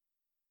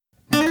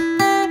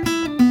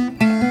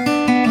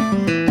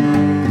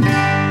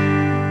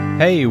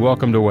Hey,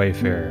 welcome to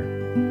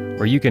Wayfarer,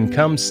 where you can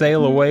come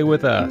sail away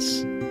with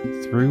us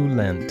through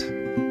Lent.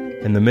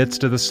 In the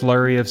midst of the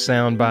slurry of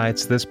sound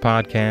bites, this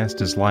podcast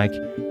is like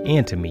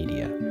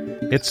antimedia.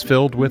 It's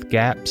filled with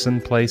gaps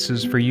and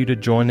places for you to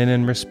join in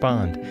and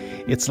respond.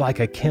 It's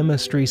like a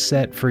chemistry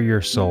set for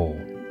your soul.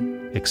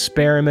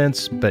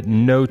 Experiments, but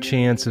no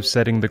chance of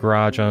setting the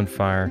garage on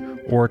fire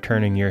or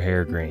turning your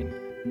hair green.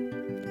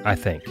 I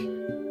think.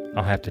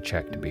 I'll have to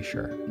check to be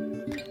sure.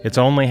 It's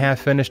only half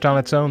finished on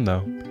its own,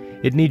 though.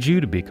 It needs you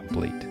to be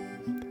complete.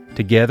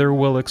 Together,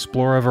 we'll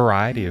explore a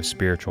variety of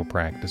spiritual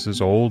practices,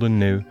 old and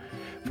new,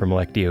 from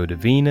Lectio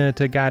Divina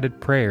to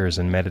guided prayers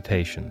and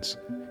meditations.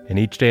 And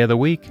each day of the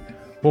week,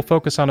 we'll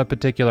focus on a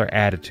particular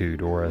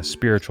attitude or a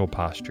spiritual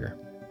posture.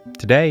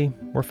 Today,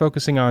 we're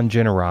focusing on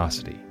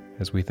generosity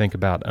as we think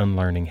about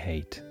unlearning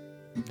hate.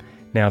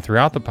 Now,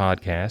 throughout the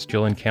podcast,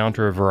 you'll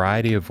encounter a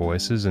variety of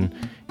voices, and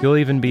you'll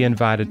even be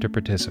invited to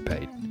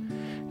participate.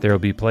 There will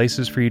be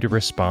places for you to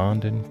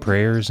respond in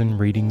prayers and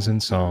readings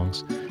and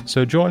songs,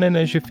 so join in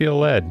as you feel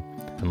led,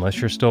 unless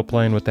you're still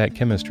playing with that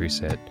chemistry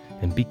set.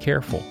 And be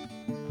careful.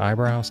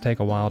 Eyebrows take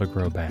a while to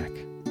grow back.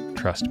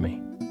 Trust me.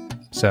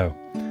 So,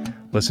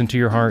 listen to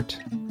your heart,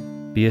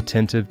 be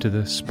attentive to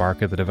the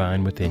spark of the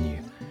divine within you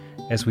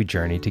as we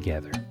journey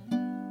together.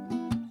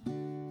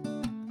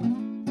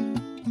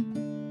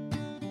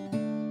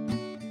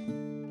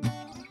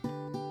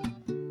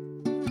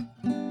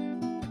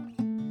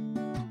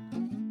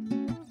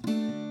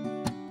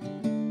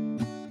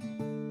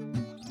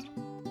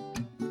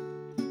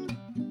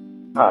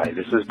 Hi,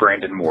 this is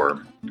Brandon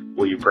Moore.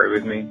 Will you pray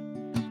with me?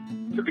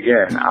 To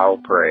begin, I'll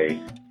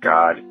pray,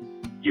 God,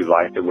 you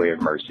light the way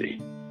of mercy.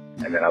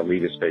 And then I'll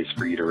leave a space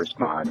for you to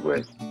respond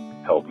with,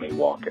 help me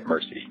walk in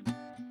mercy.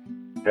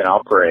 Then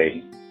I'll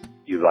pray,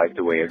 you light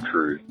the way of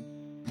truth.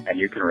 And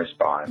you can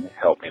respond,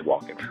 help me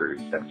walk in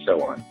truth, and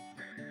so on.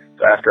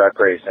 So after I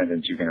pray a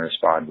sentence, you can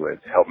respond with,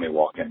 help me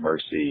walk in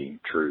mercy,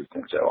 truth,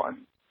 and so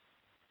on.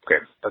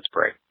 Okay, let's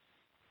pray.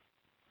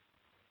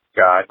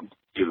 God,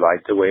 you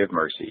light the way of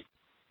mercy.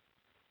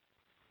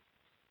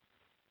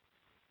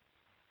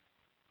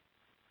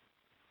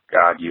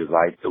 God, you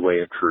light the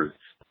way of truth.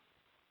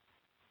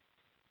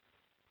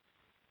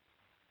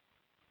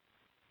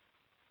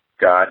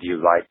 God,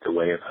 you light the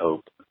way of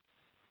hope.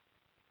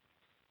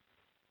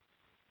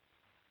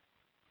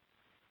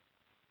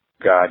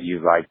 God,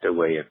 you light the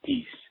way of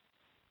peace.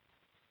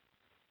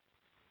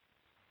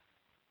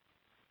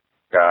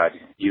 God,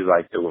 you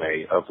light the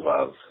way of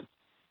love.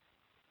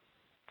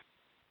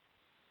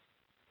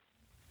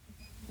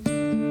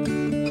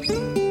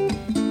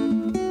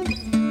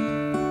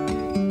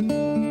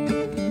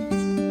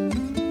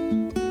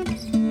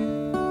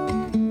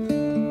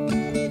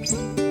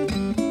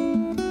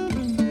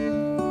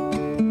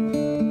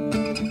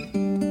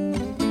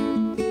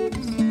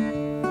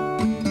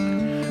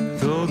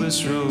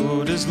 This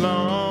road is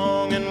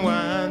long and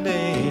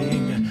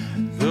winding,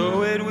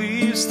 though it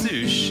weaves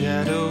through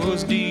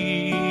shadows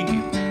deep.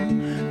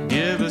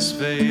 Give us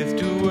faith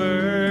to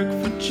work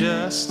for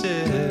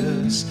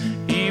justice,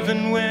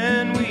 even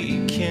when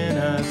we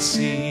cannot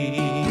see.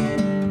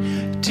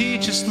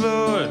 Teach us,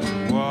 Lord,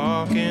 to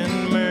walk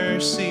in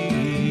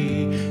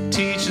mercy.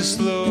 Teach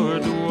us,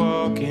 Lord, to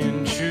walk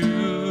in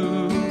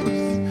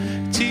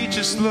truth. Teach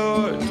us,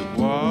 Lord, to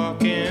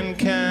walk in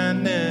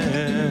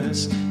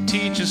kindness.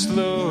 Teach us,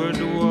 Lord,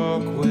 to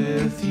walk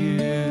with you.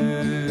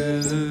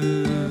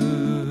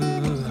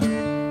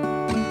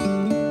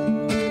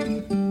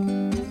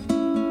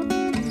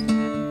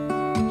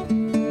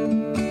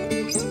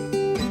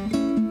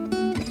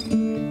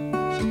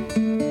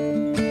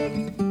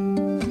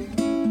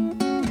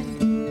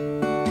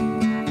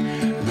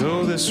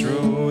 Though this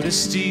road is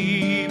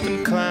steep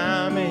and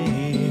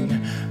climbing,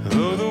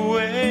 though the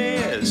way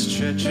is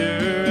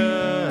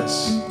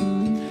treacherous,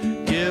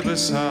 give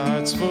us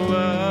hearts full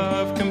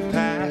of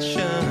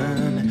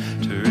compassion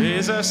to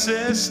raise our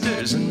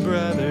sisters and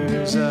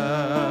brothers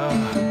up.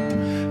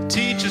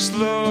 Teach us,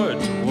 Lord,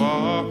 to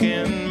walk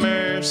in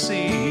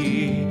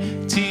mercy.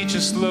 Teach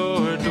us,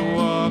 Lord, to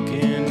walk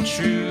in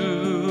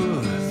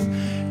truth.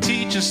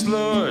 Teach us,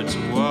 Lord,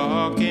 to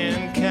walk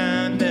in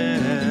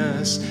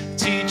kindness.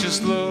 Teach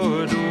us,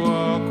 Lord, to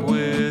walk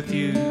with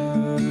you.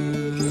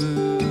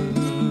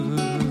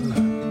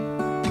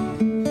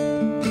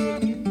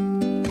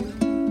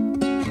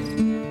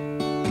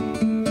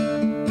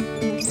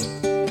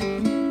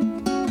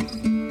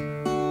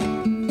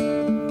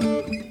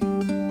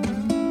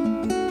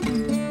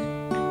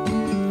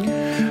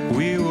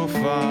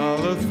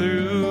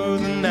 Through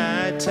the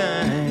night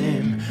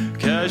time,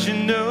 'cause you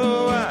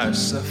know our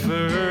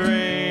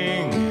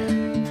suffering.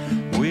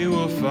 We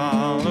will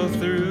follow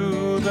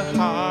through the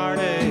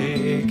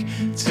heartache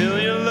till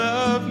your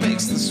love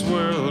makes this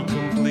world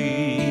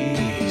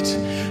complete.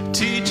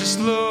 Teach us,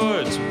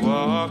 Lord, to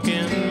walk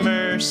in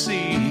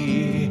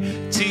mercy.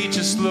 Teach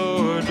us,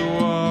 Lord, to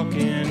walk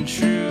in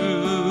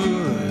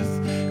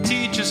truth.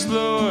 Teach us,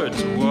 Lord,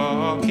 to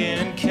walk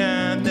in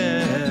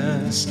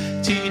kindness.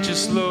 Teach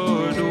us,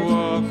 Lord, to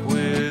walk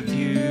with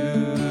you.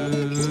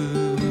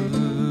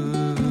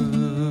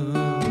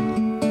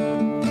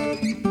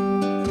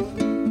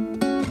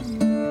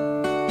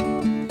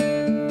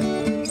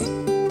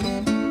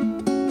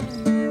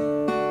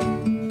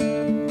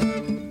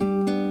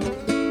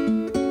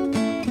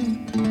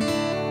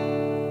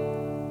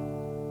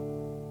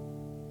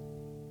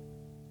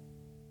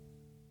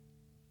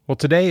 Well,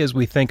 today as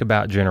we think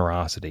about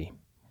generosity,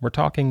 we're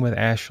talking with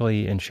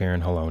Ashley and Sharon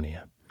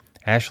Holonia.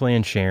 Ashley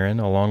and Sharon,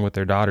 along with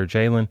their daughter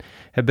Jalen,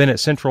 have been at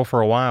Central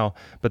for a while,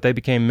 but they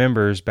became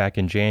members back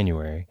in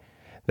January.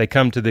 They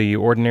come to the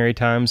Ordinary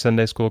Time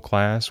Sunday School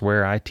class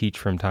where I teach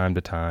from time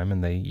to time,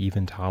 and they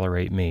even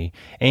tolerate me.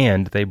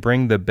 And they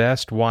bring the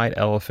best white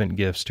elephant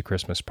gifts to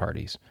Christmas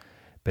parties.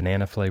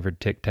 Banana-flavored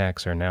Tic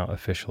Tacs are now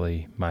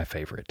officially my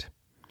favorite.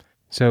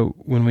 So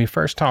when we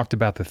first talked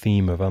about the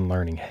theme of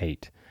unlearning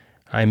hate,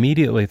 I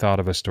immediately thought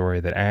of a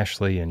story that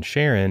Ashley and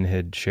Sharon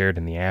had shared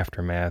in the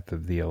aftermath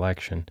of the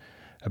election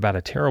about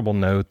a terrible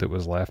note that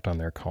was left on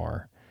their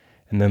car.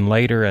 And then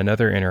later,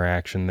 another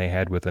interaction they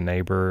had with a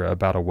neighbor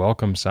about a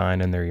welcome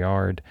sign in their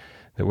yard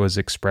that was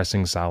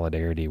expressing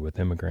solidarity with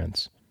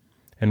immigrants.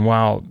 And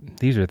while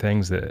these are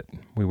things that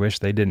we wish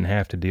they didn't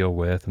have to deal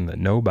with and that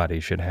nobody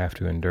should have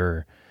to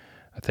endure,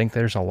 I think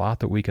there's a lot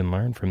that we can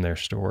learn from their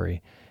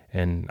story.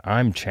 And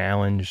I'm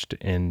challenged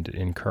and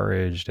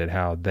encouraged at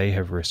how they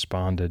have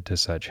responded to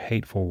such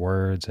hateful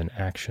words and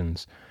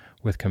actions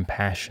with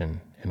compassion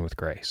and with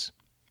grace.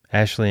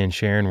 Ashley and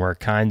Sharon were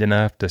kind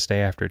enough to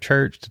stay after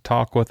church to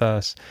talk with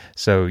us,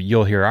 so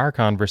you'll hear our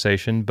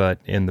conversation, but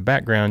in the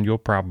background you'll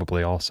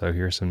probably also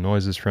hear some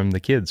noises from the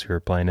kids who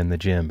are playing in the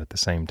gym at the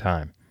same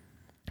time.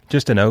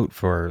 Just a note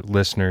for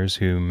listeners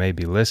who may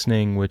be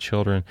listening with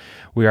children,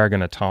 we are going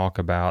to talk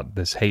about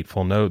this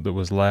hateful note that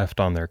was left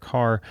on their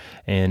car,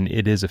 and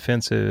it is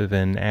offensive,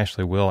 and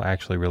Ashley will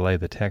actually relay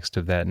the text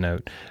of that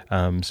note,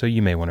 so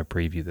you may want to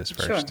preview this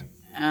first.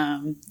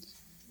 Sure.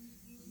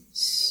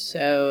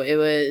 So it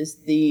was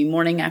the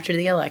morning after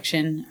the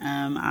election.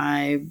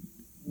 I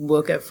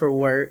woke up for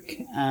work.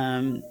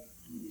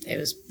 It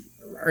was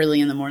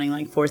early in the morning,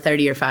 like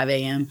 4:30 or 5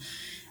 a.m.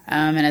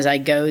 And as I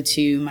go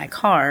to my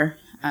car,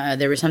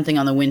 there was something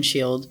on the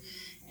windshield.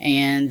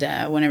 And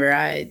whenever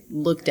I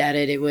looked at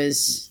it, it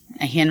was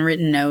a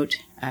handwritten note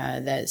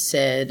that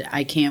said,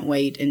 "I can't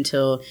wait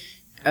until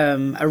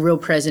a real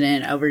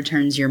president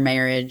overturns your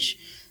marriage."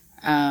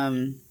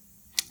 And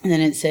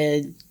then it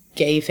said,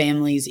 "Gay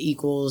families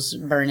equals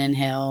burn in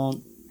hell,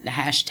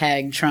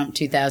 hashtag Trump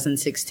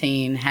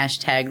 2016,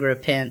 hashtag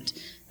repent,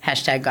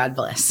 hashtag God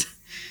bless."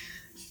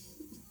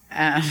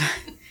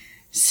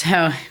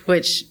 So,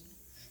 which,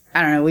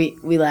 I don't know,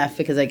 we laugh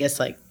because I guess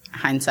like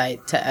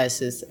hindsight to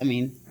us is, I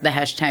mean, the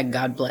hashtag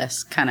God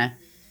bless kind of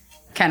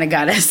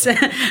got us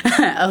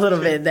a little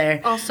bit there.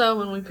 Also,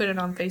 when we put it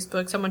on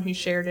Facebook, someone who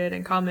shared it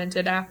and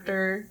commented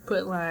after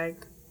put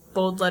like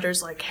bold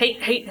letters like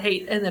hate, hate,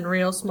 hate, and then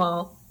real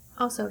small,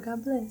 also,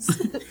 God bless.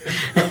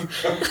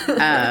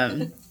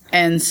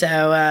 And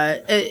so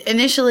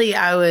initially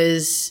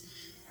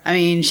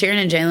Sharon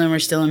and Jalen were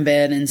still in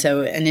bed. And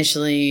so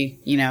initially,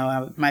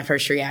 my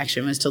first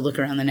reaction was to look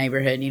around the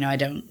neighborhood. I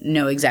don't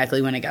know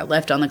exactly when it got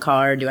left on the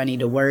car. Do I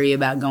need to worry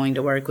about going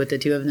to work with the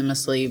two of them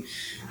asleep?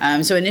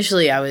 So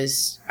initially I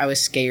was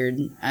scared.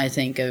 I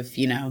think of,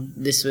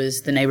 this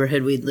was the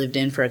neighborhood we'd lived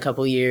in for a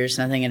couple years.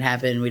 Nothing had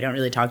happened. We don't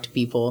really talk to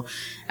people,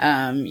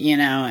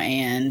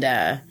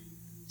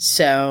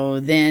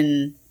 so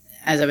then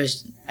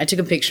as I took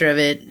a picture of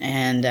it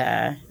and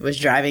was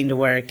driving to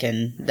work,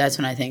 and that's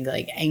when I think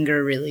like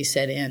anger really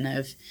set in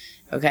of,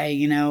 okay,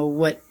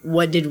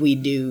 what did we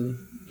do,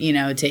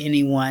 to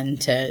anyone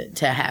to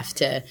have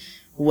to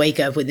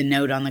wake up with a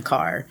note on the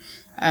car.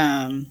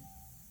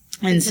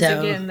 Because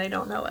again, they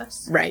don't know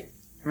us. Right.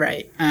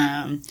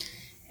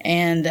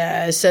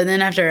 So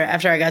then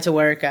after I got to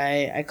work,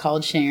 I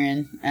called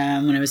Sharon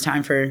when it was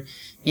time for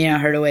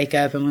her to wake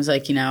up, and was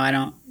like, I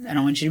don't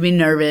want you to be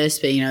nervous,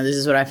 but this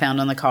is what I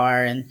found on the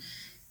car. And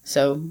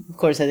so of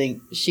course I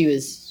think she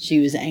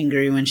was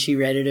angry when she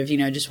read it, of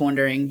just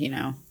wondering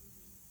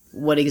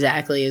what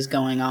exactly is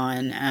going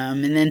on.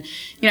 And then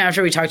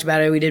after we talked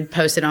about it, we did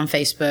post it on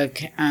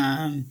Facebook,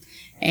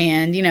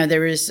 and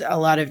there was a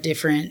lot of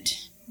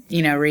different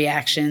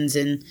reactions,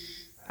 and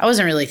I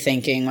wasn't really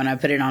thinking when I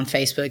put it on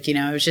Facebook.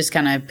 It was just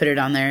kind of put it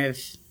on there.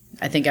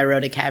 I think I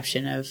wrote a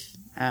caption of,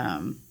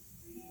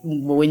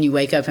 when you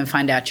wake up and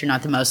find out you're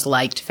not the most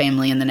liked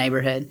family in the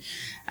neighborhood.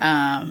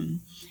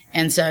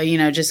 And so,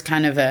 just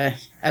kind of a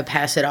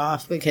pass it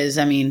off, because,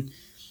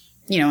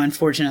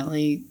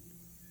 unfortunately,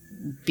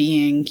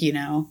 being,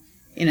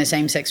 in a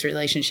same-sex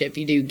relationship,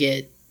 you do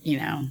get,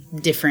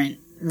 different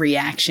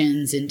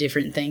reactions and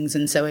different things.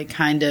 And so it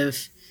kind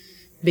of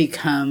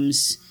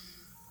becomes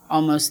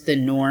almost the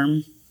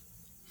norm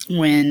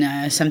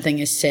when something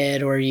is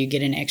said, or you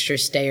get an extra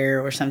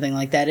stare or something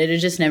like that. It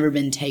has just never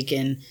been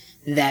taken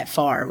that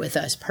far with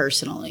us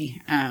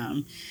personally.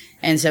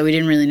 And so we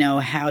didn't really know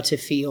how to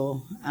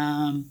feel.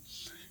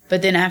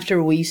 But then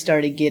after we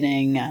started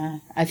getting,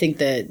 I think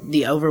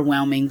the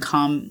overwhelming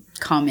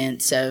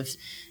comments of,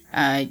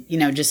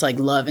 just like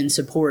love and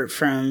support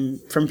from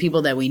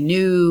people that we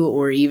knew,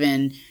 or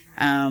even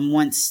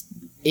once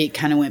it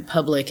kind of went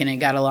public and it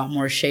got a lot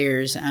more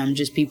shares,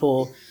 just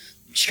people,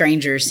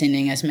 strangers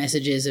sending us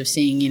messages of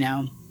seeing,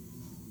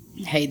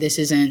 hey, this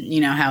isn't,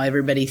 how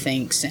everybody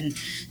thinks. And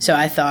so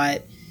I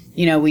thought,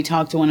 we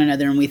talked to one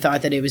another, and we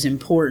thought that it was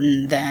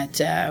important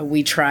that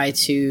we try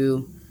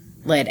to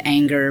let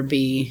anger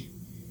be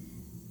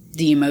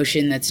the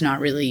emotion that's not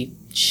really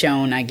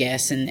shown, I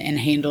guess, and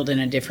handled in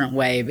a different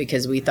way,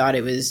 because we thought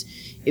it was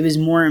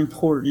more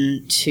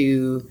important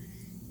to,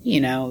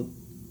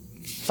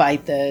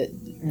 fight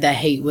the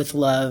hate with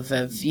love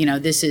of,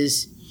 this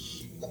is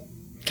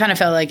kind of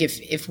felt like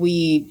if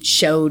we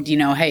showed,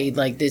 hey,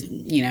 like this,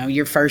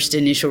 your first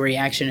initial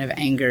reaction of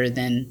anger,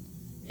 then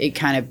it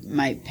kind of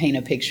might paint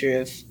a picture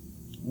of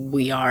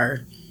we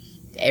are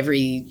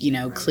every,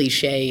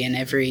 cliche and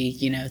every,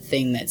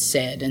 thing that's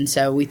said. And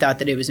so we thought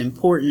that it was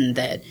important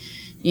that,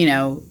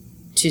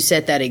 to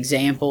set that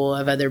example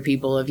of other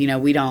people of,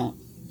 we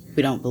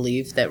don't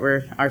believe that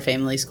our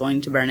family's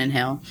going to burn in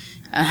hell.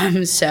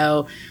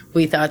 So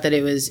we thought that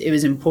it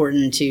was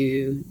important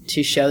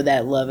to show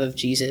that love of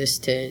Jesus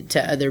to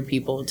other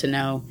people, to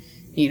know,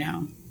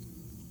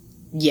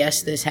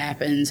 yes, this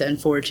happens,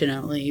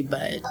 unfortunately,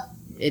 but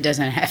it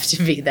doesn't have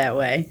to be that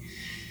way.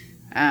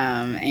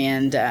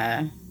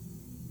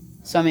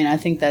 So, I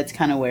think that's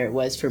kind of where it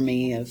was for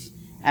me. Of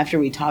after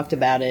we talked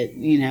about it,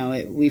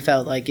 we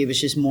felt like it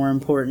was just more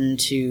important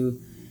to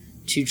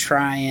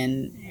try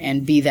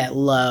and be that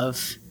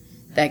love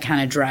that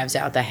kind of drives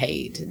out the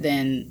hate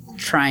than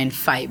try and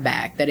fight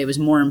back. That it was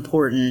more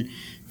important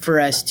for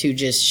us to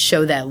just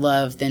show that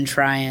love than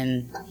try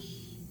and,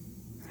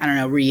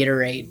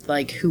 reiterate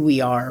like who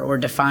we are or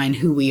define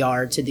who we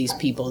are to these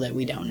people that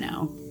we don't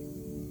know.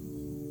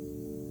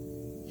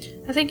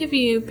 I think if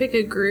you pick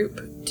a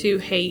group to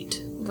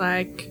hate,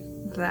 like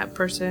that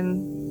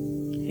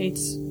person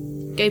hates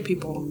gay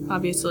people,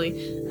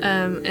 obviously,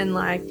 and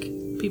like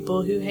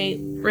people who hate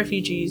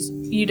refugees,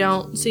 you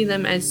don't see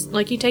them as,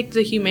 like, you take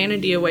the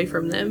humanity away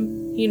from them,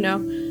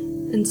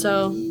 and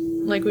so,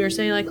 like we were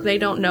saying, like, they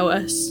don't know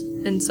us,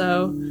 and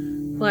so,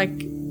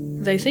 like,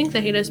 they think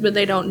they hate us, but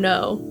they don't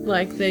know,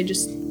 like,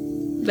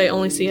 they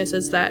only see us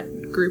as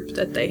that group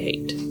that they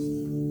hate.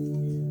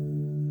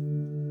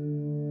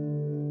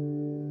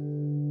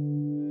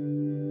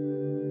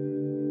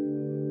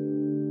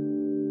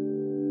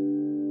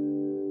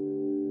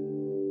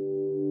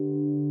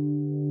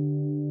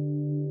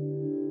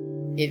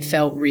 It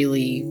felt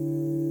really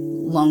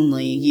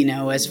lonely,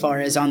 as far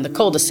as on the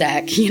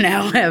cul-de-sac,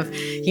 of,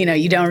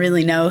 you don't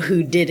really know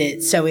who did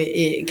it. So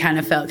it kind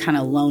of felt kind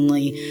of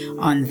lonely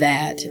on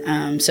that.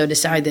 So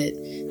decide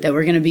that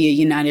we're going to be a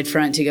united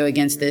front to go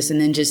against this.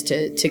 And then just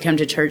to come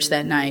to church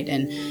that night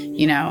and,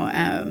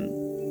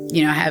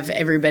 have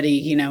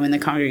everybody, in the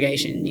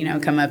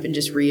congregation, come up and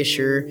just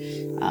reassure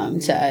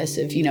to us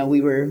if,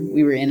 we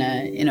were in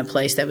a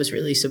place that was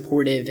really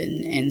supportive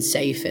and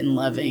safe and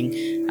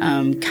loving,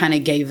 kind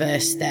of gave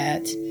us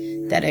that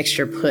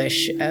extra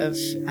push of,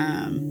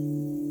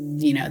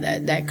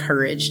 that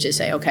courage to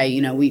say,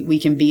 okay, we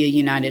can be a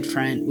united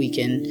front. We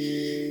can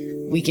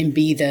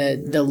be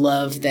the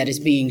love that is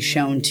being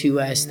shown to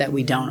us that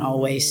we don't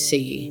always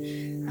see.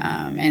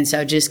 And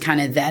so just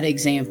kind of that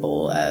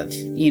example of,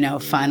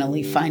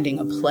 finally finding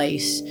a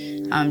place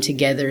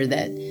together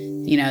that,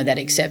 that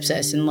accepts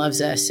us and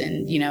loves us.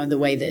 And, the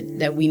way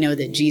that we know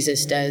that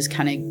Jesus does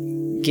kind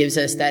of gives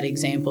us that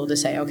example to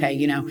say, okay,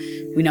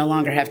 we no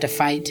longer have to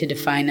fight to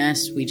define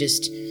us. We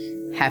just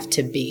have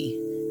to be.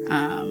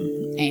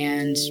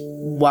 And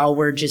while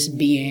we're just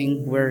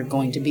being, we're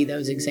going to be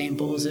those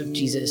examples of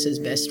Jesus as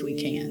best we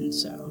can.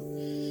 So.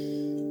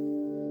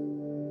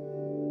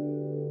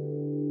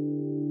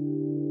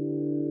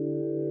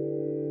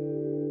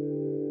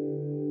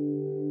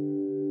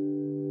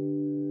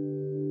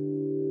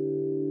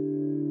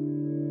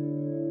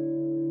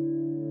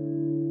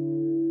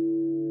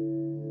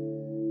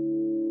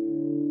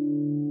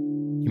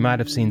 You might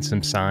have seen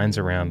some signs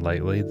around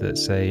lately that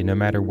say, no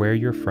matter where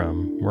you're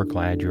from, we're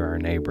glad you're our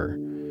neighbor.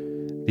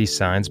 These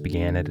signs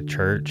began at a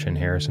church in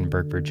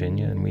Harrisonburg,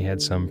 Virginia, and we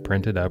had some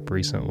printed up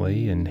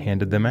recently and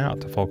handed them out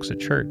to folks at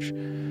church.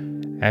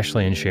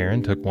 Ashley and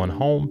Sharon took one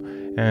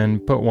home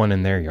and put one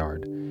in their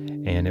yard.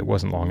 And it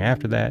wasn't long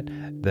after that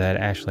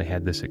Ashley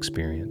had this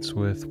experience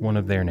with one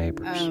of their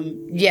neighbors.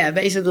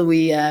 Basically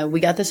we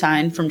got the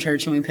sign from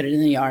church and we put it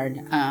in the yard.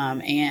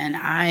 And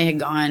I had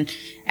gone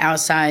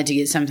outside to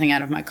get something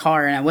out of my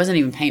car and I wasn't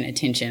even paying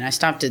attention. I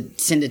stopped to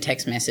send a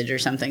text message or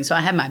something. So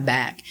I had my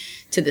back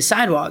to the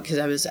sidewalk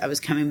because I was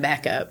coming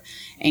back up.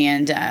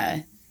 And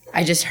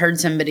I just heard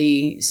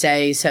somebody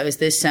say, so is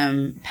this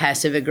some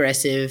passive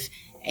aggressive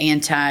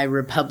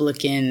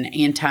anti-Republican,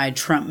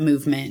 anti-Trump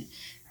movement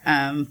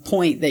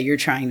point that you're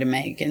trying to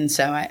make? And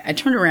so I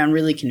turned around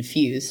really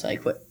confused,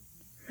 like, what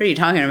are you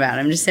talking about?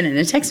 I'm just sending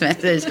a text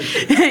message.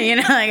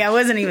 I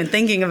wasn't even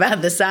thinking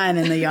about the sign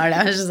in the yard.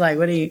 I was just like,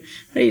 what are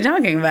you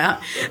talking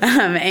about?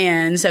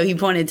 And so he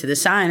pointed to the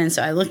sign. And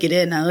so I look at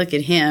it and I look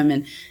at him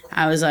and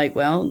I was like,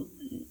 well,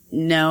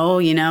 no,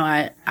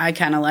 I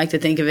kind of like to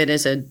think of it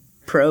as a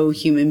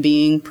pro-human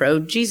being,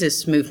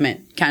 pro-Jesus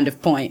movement kind of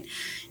point.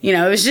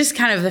 It was just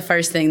kind of the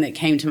first thing that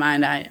came to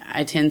mind.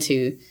 I tend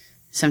to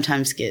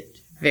sometimes get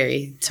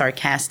very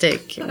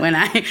sarcastic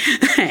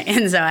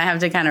and so I have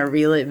to kind of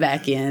reel it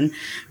back in.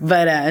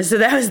 But, so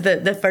that was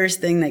the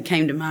first thing that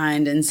came to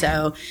mind. And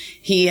so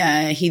he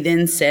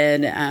then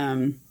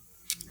said,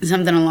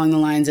 something along the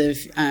lines of,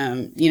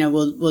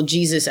 well,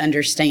 Jesus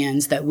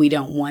understands that we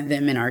don't want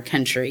them in our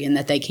country and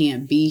that they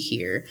can't be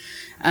here.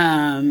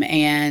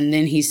 And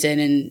then he said,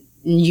 and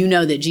you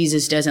know that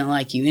Jesus doesn't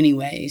like you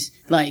anyways,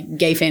 like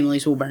gay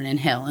families will burn in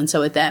hell. And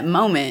so at that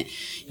moment,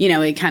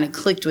 it kind of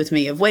clicked with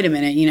me of, wait a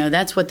minute,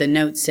 that's what the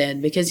note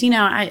said. Because,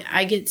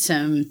 I get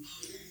some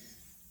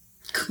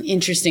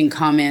interesting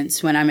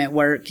comments when I'm at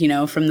work,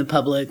 from the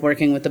public,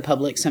 working with the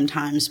public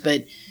sometimes,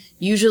 but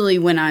usually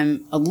when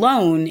I'm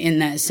alone in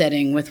that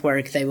setting with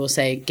work, they will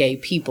say gay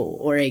people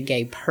or a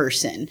gay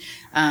person.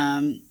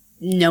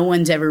 No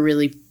one's ever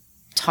really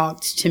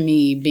talked to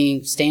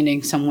me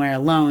standing somewhere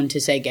alone to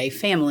say gay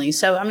family.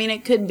 So,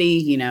 it could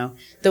be,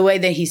 the way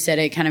that he said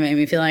it kind of made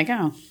me feel like,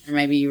 oh, or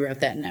maybe you wrote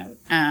that note.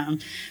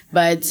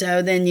 But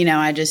so then,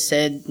 I just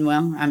said,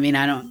 well, I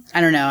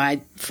don't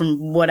know. From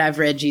what I've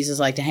read, Jesus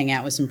liked to hang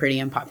out with some pretty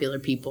unpopular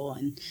people,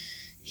 and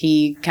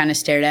he kind of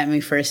stared at me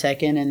for a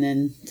second and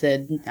then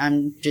said,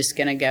 I'm just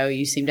going to go.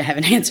 You seem to have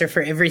an answer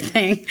for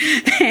everything.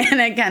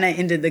 And I kind of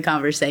ended the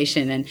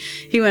conversation, and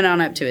he went on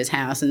up to his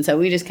house. And so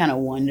we just kind of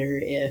wonder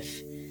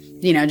if,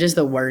 just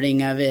the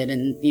wording of it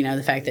and,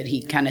 the fact that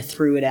he kind of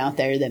threw it out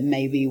there that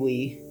maybe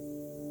we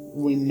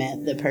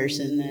met the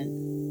person that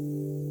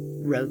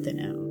wrote the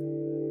note.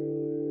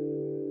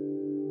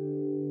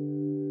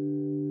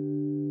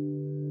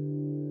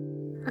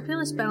 I feel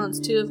this balance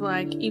too of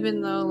like,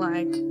 even though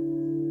like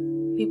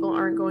people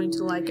aren't going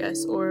to like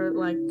us, or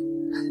like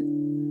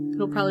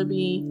it'll probably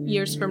be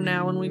years from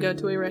now when we go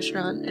to a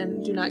restaurant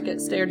and do not get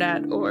stared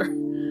at, or but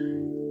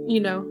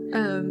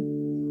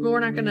we're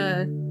not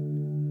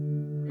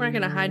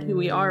gonna hide who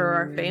we are or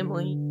our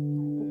family.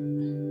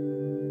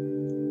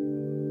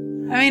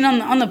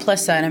 On the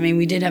plus side,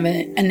 we did have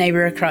a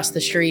neighbor across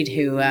the street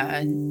who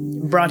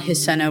brought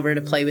his son over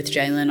to play with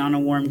Jalen on a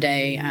warm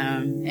day,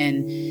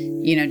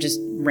 and just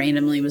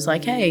randomly was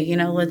like, hey,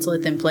 let's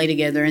let them play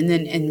together, and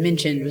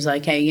mentioned, was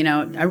like, hey,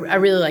 I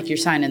really like your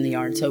sign in the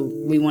yard, so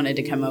we wanted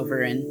to come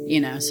over, and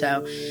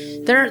so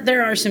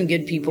there are some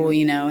good people,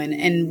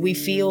 and we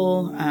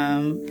feel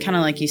kind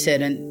of like you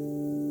said, and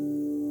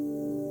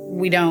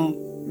we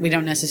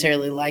don't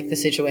necessarily like the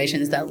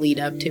situations that lead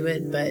up to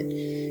it, but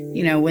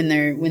when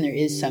there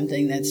is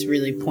something that's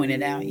really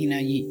pointed out,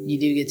 you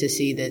do get to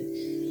see that,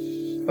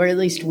 or at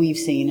least we've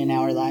seen in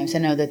our lives. I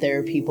know that there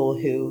are people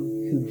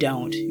who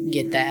don't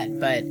get that,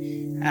 but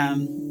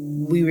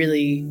we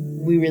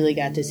really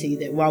got to see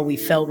that while we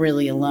felt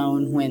really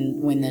alone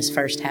when this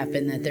first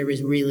happened, that there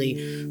was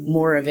really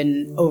more of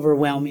an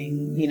overwhelming,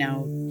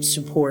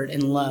 support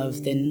and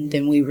love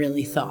than we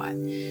really thought,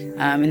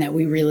 and that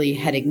we really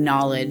had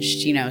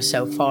acknowledged,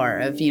 so far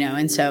of,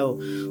 and so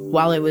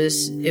while it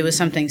was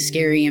something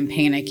scary and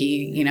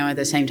panicky, at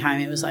the same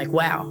time it was like,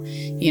 wow,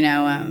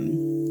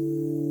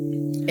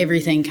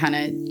 everything kind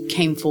of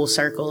came full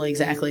circle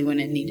exactly when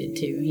it needed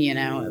to,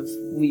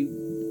 we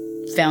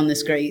found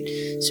this great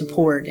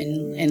support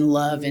and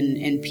love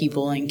and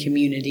people and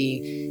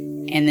community,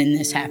 and then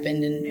this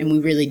happened, and we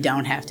really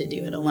don't have to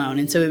do it alone.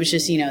 And so it was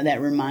just,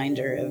 that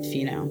reminder of,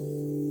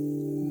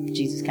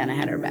 Jesus kind of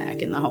had our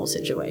back in the whole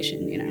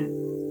situation,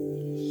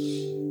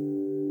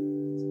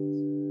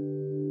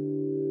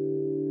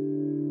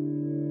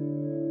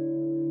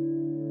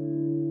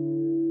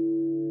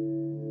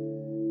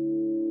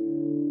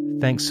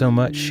 Thanks so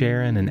much,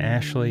 Sharon and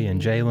Ashley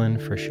and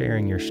Jalen, for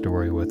sharing your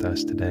story with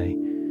us today,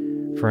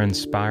 for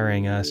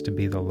inspiring us to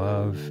be the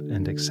love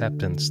and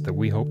acceptance that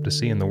we hope to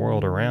see in the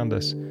world around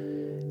us,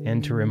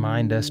 and to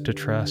remind us to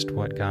trust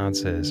what God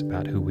says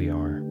about who we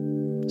are,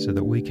 so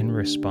that we can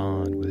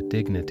respond with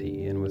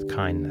dignity and with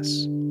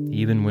kindness,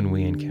 even when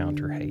we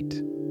encounter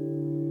hate.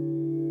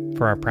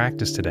 For our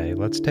practice today,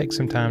 let's take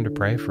some time to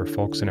pray for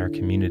folks in our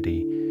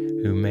community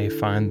who may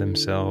find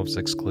themselves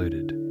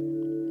excluded.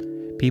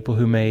 People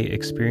who may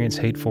experience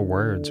hateful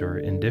words or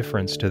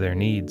indifference to their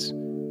needs.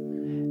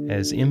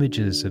 As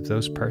images of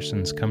those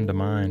persons come to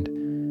mind,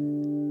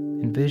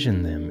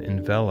 envision them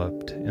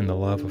enveloped in the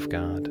love of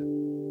God.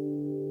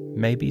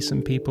 Maybe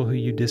some people who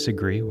you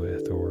disagree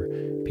with, or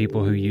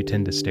people who you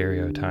tend to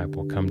stereotype,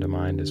 will come to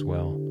mind as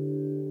well.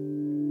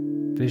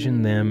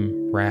 Vision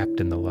them wrapped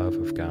in the love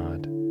of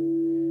God.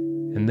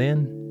 And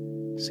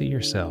then see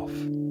yourself.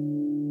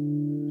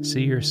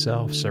 See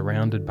yourself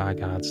surrounded by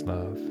God's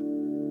love.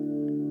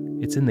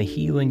 It's in the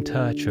healing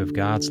touch of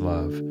God's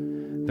love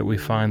that we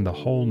find the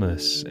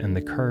wholeness and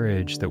the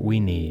courage that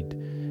we need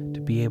to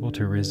be able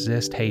to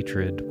resist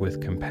hatred with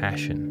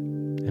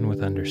compassion and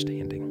with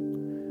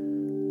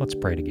understanding. Let's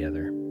pray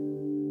together.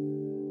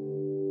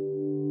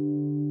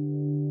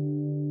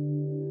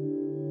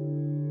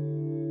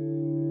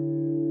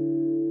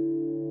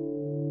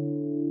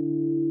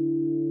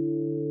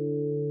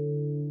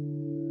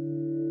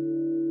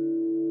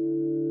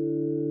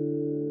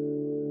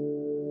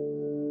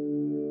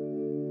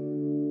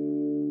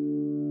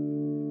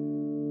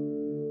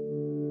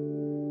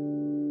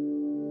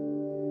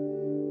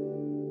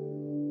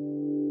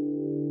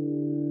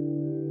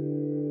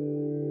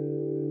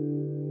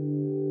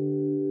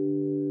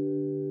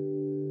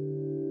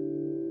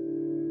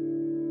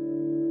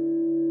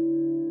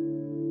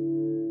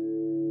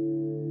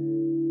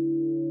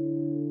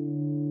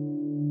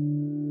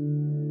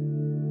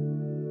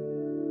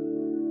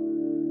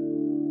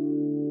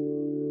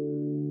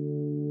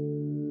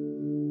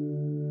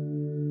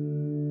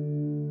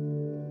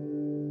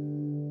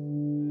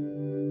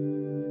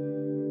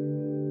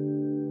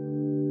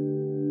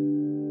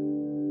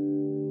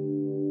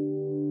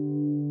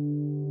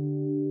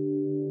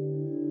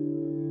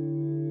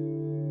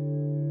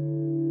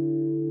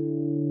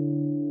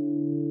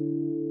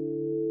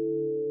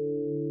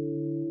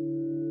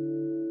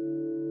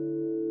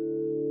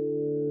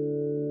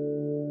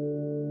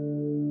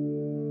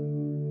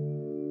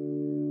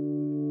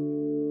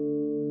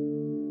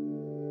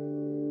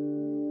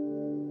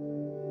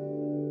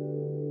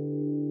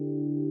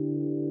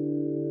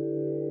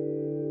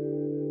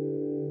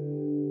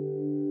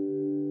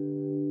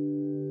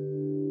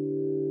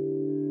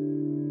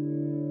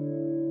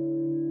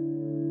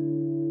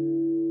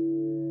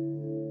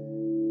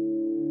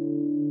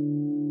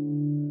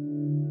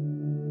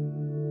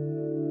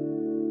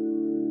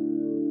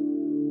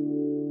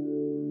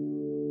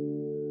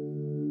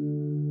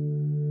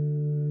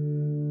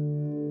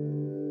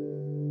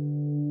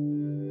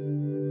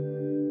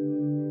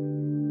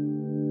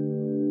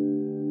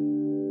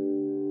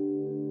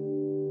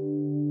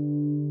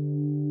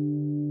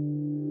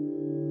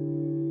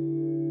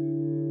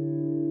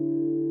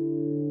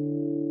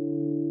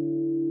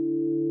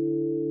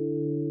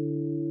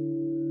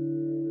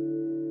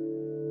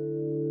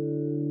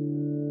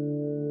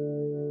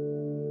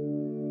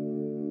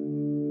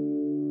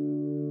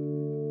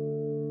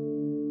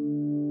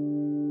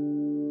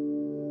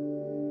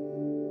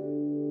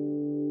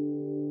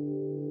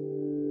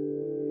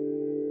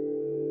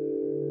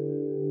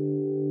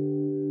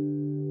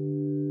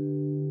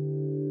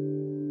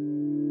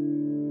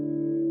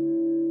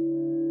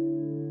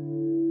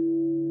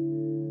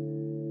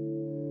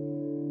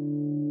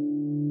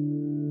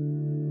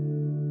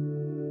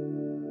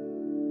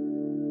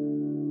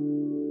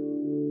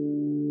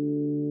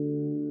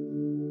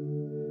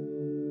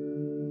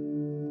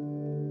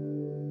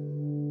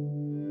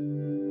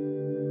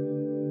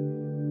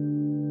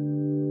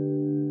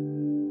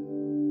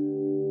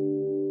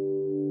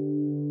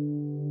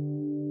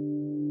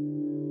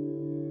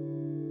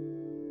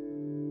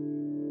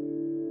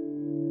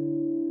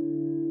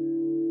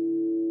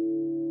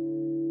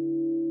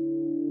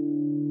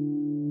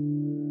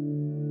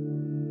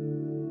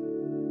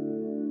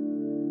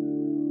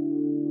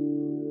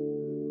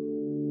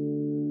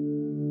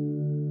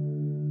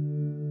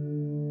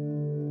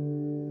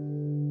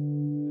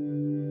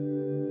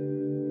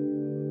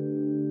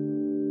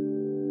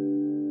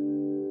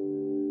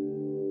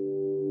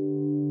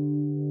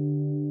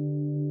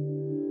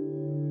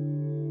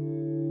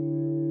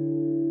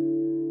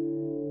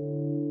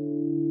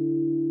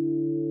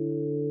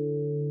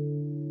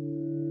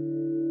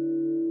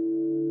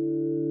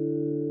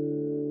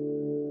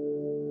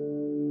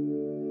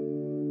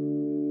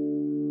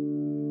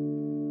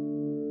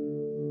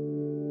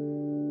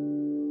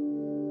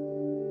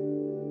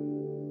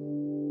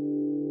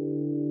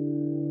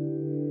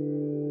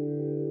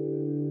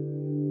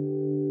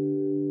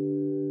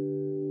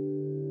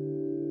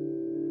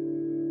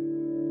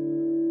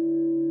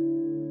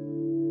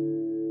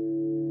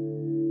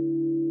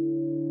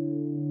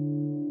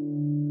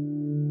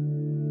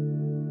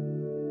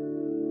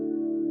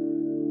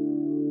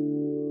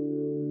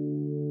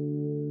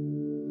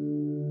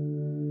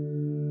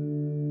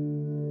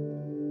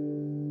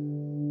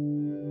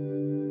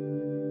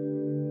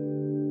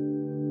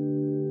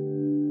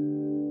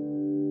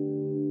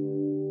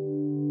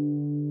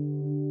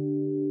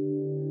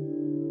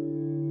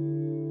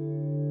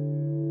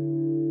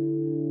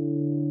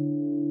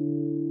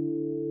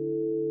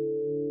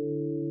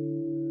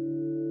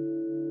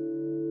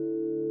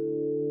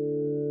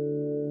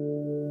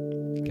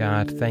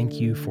 God,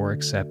 thank you for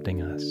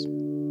accepting us.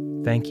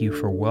 Thank you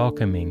for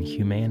welcoming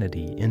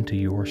humanity into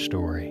your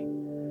story.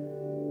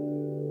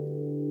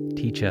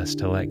 Teach us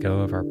to let go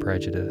of our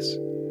prejudice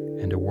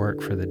and to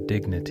work for the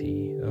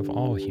dignity of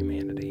all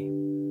humanity.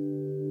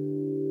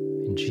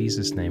 In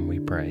Jesus' name we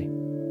pray.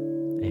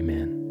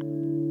 Amen.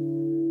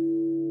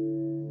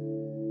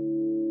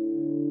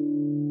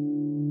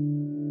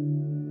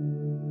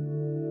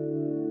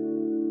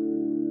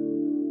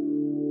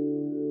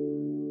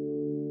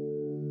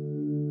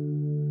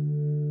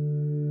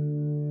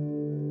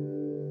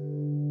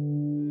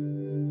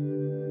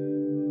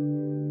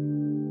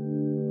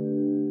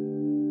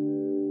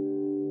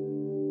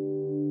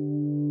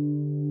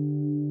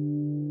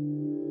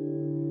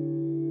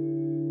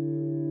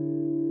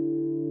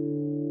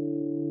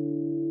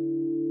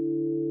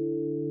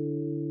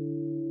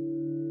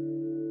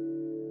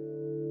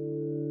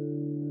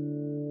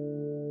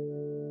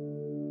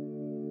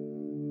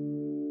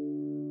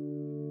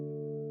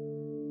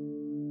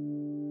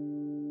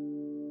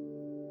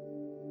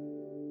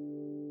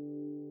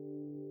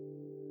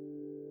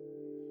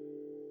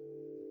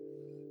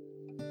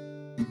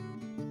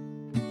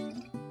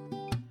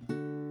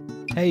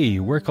 Hey,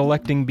 we're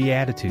collecting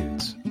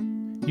beatitudes.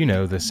 You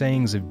know, the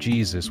sayings of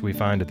Jesus we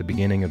find at the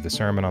beginning of the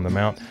Sermon on the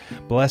Mount.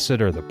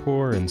 Blessed are the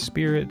poor in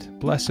spirit,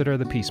 blessed are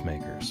the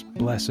peacemakers,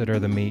 blessed are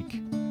the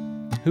meek.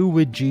 Who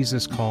would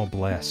Jesus call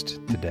blessed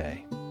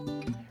today?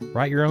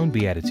 Write your own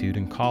beatitude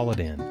and call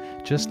it in.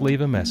 Just leave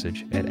a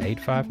message at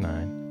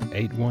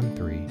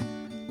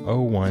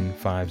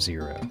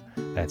 859-813-0150.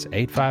 That's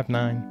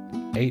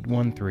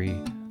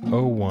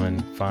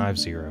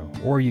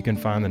 859-813-0150. Or you can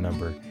find the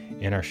number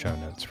in our show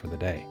notes for the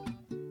day.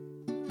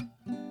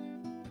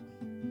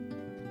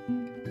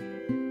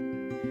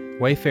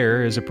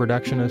 Wayfarer is a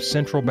production of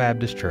Central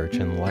Baptist Church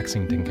in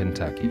Lexington,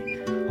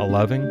 Kentucky, a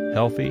loving,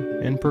 healthy,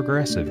 and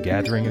progressive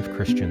gathering of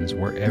Christians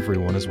where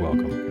everyone is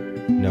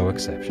welcome, no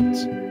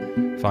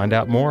exceptions. Find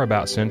out more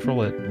about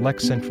Central at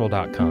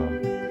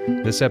lexcentral.com.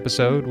 This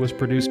episode was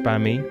produced by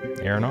me,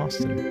 Aaron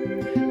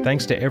Austin.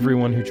 Thanks to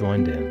everyone who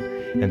joined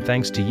in, and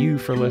thanks to you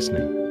for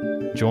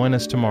listening. Join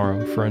us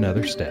tomorrow for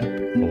another step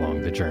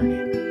along the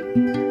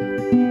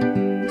journey.